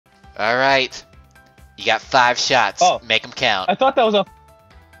Alright. You got 5 shots. Oh. Make them count. I thought that was a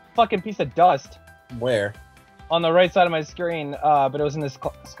fucking piece of dust. Where? On the right side of my screen, but it was in the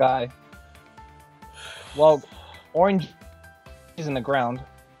sky. Well, orange is in the ground.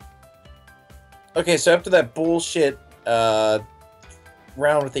 Okay, so after that bullshit round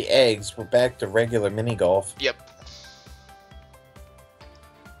with the eggs, we're back to regular mini golf. Yep.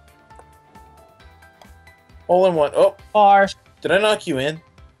 Hole in one. Oh, Par. did I knock you in?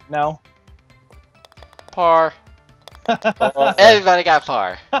 No. Par. Everybody got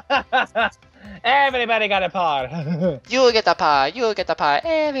par. Everybody got a par. You get the pie. You get the pie.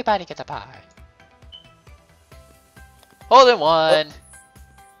 Everybody get the pie. Hole in one.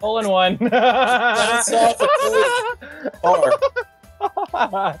 Hole in one. Bounce off a par.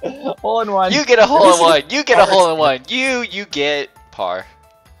 Hole in one. You get a hole in one. You get a hole in one. You get par.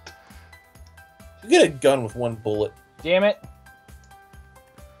 You get a gun with one bullet. Damn it.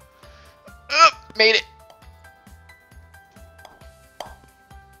 Made it.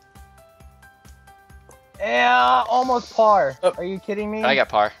 Yeah, almost par. Oh. Are you kidding me? I got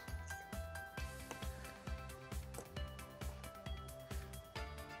par.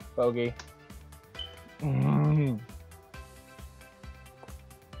 Bogey.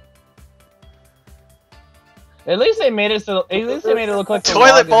 At least they made it so. At least they made it look like the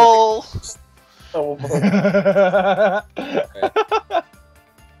Toilet log bowl. Oh,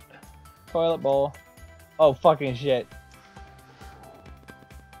 Toilet bowl. Oh fucking shit.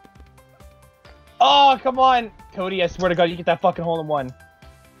 Oh come on, Cody! I swear to God, you get that fucking hole in one.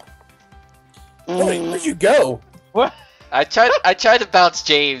 where'd you go? What? I tried to bounce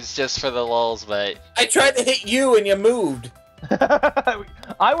James just for the lulz, but I tried to hit you and you moved.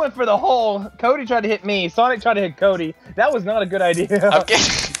 I went for the hole. Cody tried to hit me. Sonic tried to hit Cody. That was not a good idea. okay.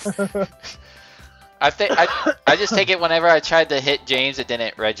 I just take it whenever I tried to hit James, it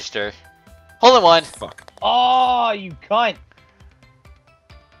didn't register. Hole in one. Fuck. Oh, you cunt.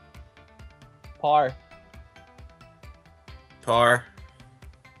 Par. Par.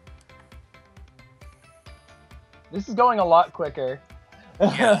 This is going a lot quicker.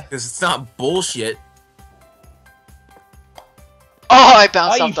 Yeah, because it's not bullshit. Oh, I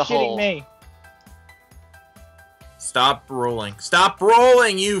bounced Are off you the shitting hole. me? Stop rolling. Stop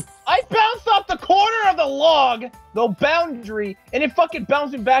rolling, you... I bounced off the corner of the log, the boundary, and it fucking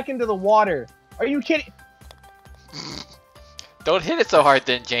bounced me back into the water. Are you kidding? Don't hit it so hard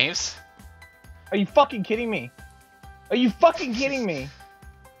then, James. Are you fucking kidding me? Are you fucking kidding me?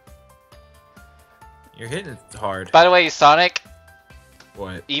 You're hitting it hard. By the way, Sonic,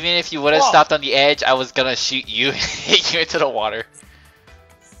 What? even if you would have stopped on the edge, I was gonna shoot you and hit you into the water.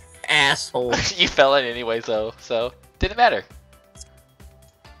 Asshole. You fell in anyway, so didn't matter.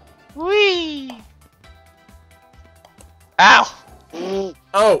 Whee! Ow!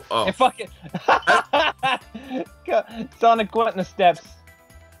 Oh. It fucking... Sonic went in the steps.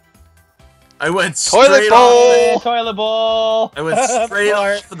 I went Toilet straight bowl! off. Toilet bowl! I went straight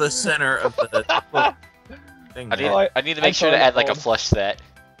off for the center of the thing. I need to make sure to add like a flush to that.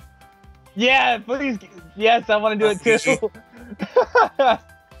 Yeah, please. Yes, I want to do it too.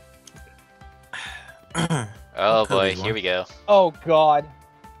 Oh Cody boy, won. here we go. Oh God.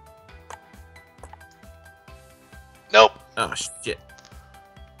 Nope. Oh, shit.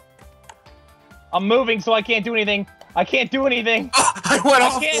 I'm moving, so I can't do anything. I can't do anything. Oh, I went I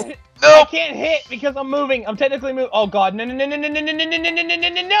off. can't. Nope. I can't hit because I'm moving. I'm technically moving. Oh God! No! No! No! No! No! No! No! No! No! No! No!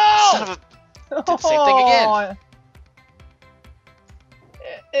 No! No! Son of a... Did the same thing again.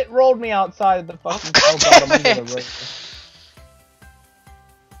 It rolled me outside the fucking. Oh, Oh God! I'm under damn the it. road.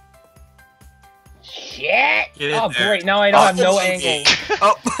 Shit! Get in Oh there. great! Now I don't have no Monkey. angle.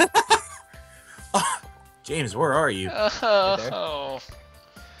 Oh. Oh. James, where are you? Oh.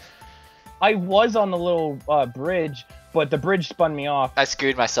 I was on the little bridge, but the bridge spun me off. I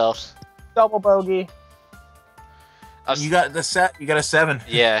screwed myself. Double bogey. You got the set. You got a 7.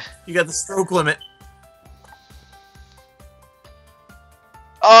 Yeah. You got the stroke limit.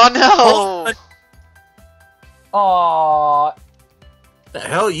 Oh no! Aww. The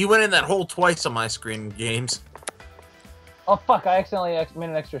hell? You went in that hole twice on my screen, James. Oh fuck! I accidentally made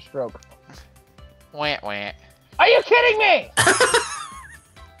an extra stroke. Wah wah. Are you kidding me?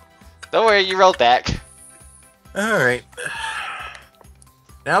 Don't worry, you rolled back. Alright.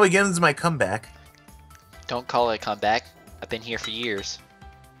 Now begins my comeback. Don't call it a comeback. I've been here for years.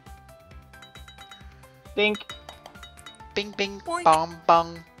 Think. Bing bing Boink. bong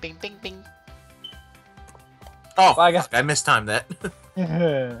bong bing bing bing. Oh, Bye, guys. fuck, I mistimed that.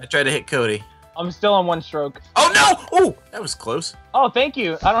 I tried to hit Cody. I'm still on one stroke. Oh no! Oh, that was close. Oh, thank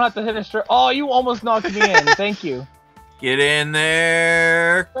you. I don't have to hit a stroke. Oh, you almost knocked me in. Thank you. Get in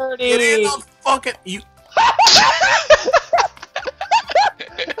there. Birdie. Get in the fucking you.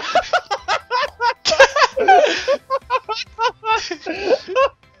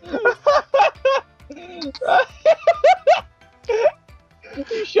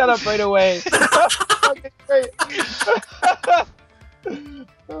 You shut up right away. Fucking great.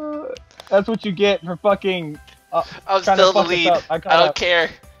 That's what you get for fucking. I'm trying to still the fuck us lead. up. I don't care.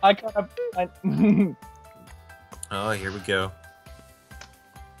 I caught up. Oh, here we go.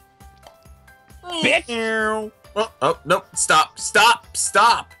 Bitch. Oh, nope. Stop. Stop.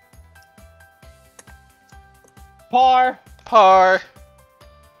 Stop. Par. Par.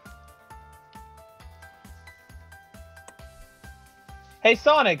 Hey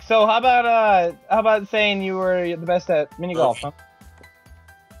Sonic, so how about saying you were the best at mini golf, huh?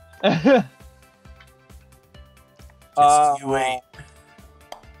 Just you wait.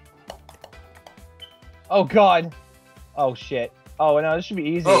 Oh god. Oh shit. Oh no, this should be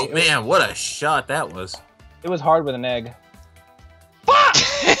easy. Oh man, what a shot that was. It was hard with an egg.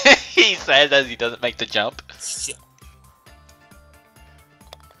 He says as he doesn't make the jump. Shit.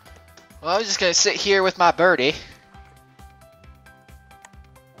 Well, I'm just gonna sit here with my birdie.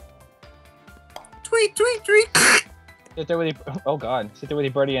 Tweet, tweet, tweet. Sit there with your, oh god. Sit there with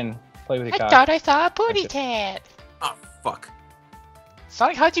your birdie and play with your cock. I saw a booty tat. Oh fuck.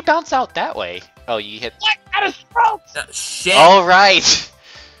 Sonic, how'd you bounce out that way? Oh, you hit. What? Out of strokes! Shit. All right.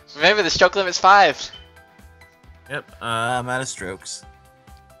 Remember, the stroke limit's 5. Yep. I'm out of strokes.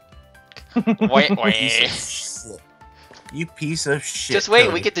 Wait, Piece of shit. You piece of shit. Just wait,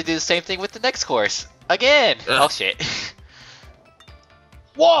 Cody. we get to do the same thing with the next course. Again! Ugh. Oh shit.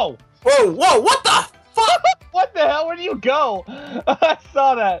 Whoa! Whoa, whoa, what the fuck? What the hell? Where do you go? I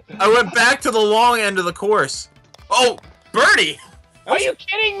saw that. I went back to the long end of the course. Oh, birdie! Are you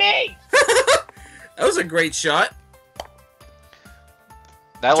kidding me? That was a great shot.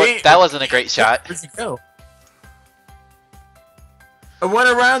 That wasn't a great shot. Where'd you go? I went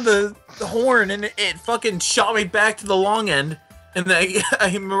around the horn and it fucking shot me back to the long end, and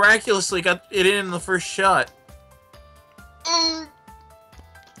I miraculously got it in the first shot.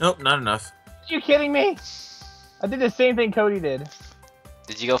 Nope, not enough. Are you kidding me? I did the same thing Cody did.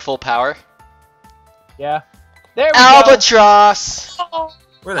 Did you go full power? Yeah. There we Albatross! go. Oh,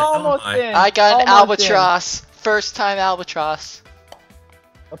 Where the hell am almost I? in. I got an Almost in. albatross. First time albatross.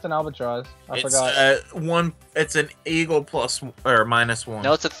 What's an albatross? I It's forgot. one. It's an eagle plus or minus 1.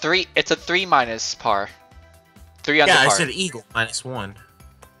 No, it's a 3. It's a 3 minus par. 3 under yeah, par. I said eagle minus 1.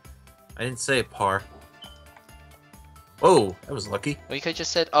 I didn't say par. Oh, that was lucky. Well, you could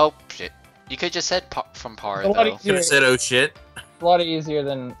just said, oh shit. You could just said from par A lot though. of- Could have said oh shit. A lot easier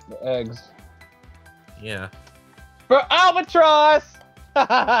than the eggs. Yeah. For albatross!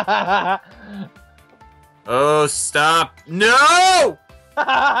 Oh, stop! No!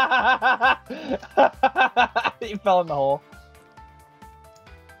 You fell in the hole.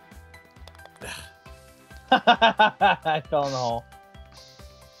 I fell in the hole.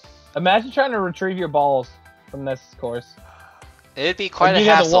 Imagine trying to retrieve your balls from this course. It'd be quite Like, a you'd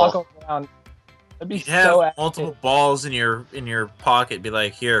have to walk hassle. around. It'd be You'd have so active. multiple balls in your pocket. Be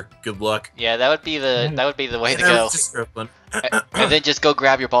like, here, good luck. Yeah, that would be the way to And I go. was just scribbling. And then just go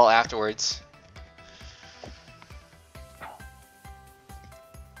grab your ball afterwards.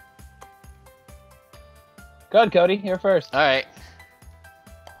 Good, Cody. You're first. All right.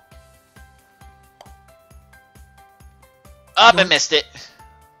 Up and missed it.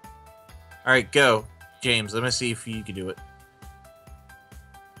 All right, go, James. Let me see if you can do it.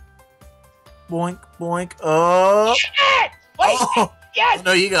 Boink, boink. Oh, Shit! Wait! oh. Yes!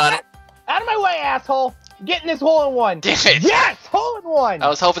 No, you got it. Out of my way, asshole! Get in this hole in one! Damn it. Yes! Hole in one! I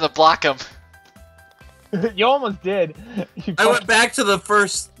was hoping to block him. You almost did. You I went back to the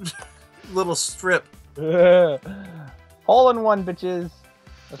first little strip. Hole in one, bitches.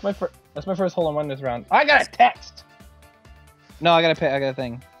 That's my first hole in one this round. I got a text. No, I got a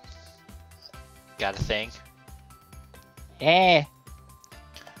thing. Got a thing. Yeah.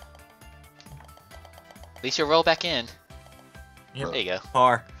 At least you'll roll back in. Yep. There you go.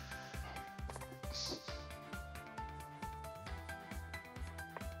 Par.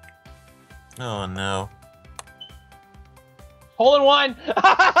 Oh no. Hole in one.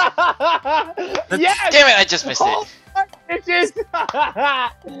 Yes. Damn it! I just missed Hole it. in one, bitches.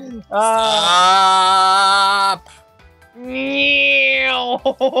 Stop.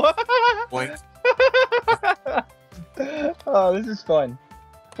 Boink. Oh, this is fun.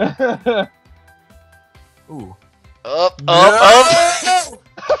 Ooh. Up, No! up,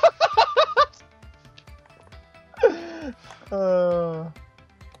 up.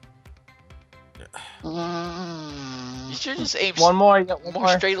 You should just aim One more. You got one more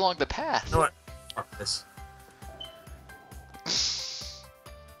more. straight along the path. You know what? Fuck this.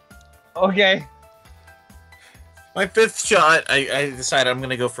 Okay. My 5th shot, I decided I'm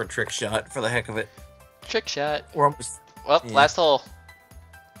gonna go for a trick shot for the heck of it. Trick shot. Or almost. Well, Yeah. last hole.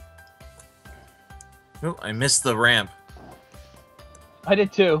 Oh, I missed the ramp. I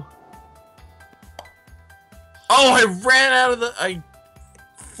did too. Oh, I ran out of the. I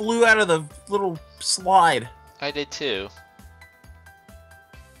flew out of the little slide. I did too.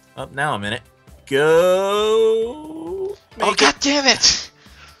 Oh, now I'm in it. Go. Oh Make god it. damn it!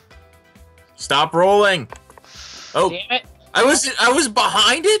 Stop rolling. Oh, Damn it. I was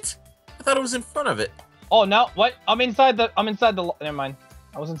behind it. I thought it was in front of it. Oh no! What? I'm inside the. Never mind.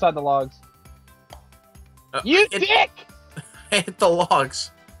 I was inside the logs. You dick! I hit the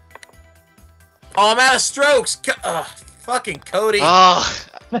logs. Oh, I'm out of strokes. Fucking Cody. Oh,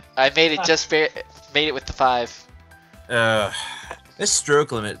 I made it just made it with the 5. This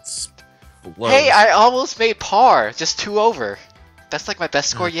stroke limit's below. Hey, I almost made par, just 2 over. That's like my best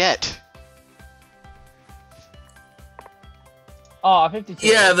score yet. Oh, 52.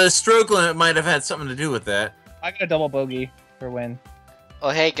 Yeah, the stroke limit might have had something to do with that. I got a double bogey for win. Oh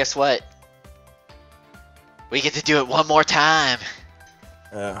hey, guess what? We get to do it one more time.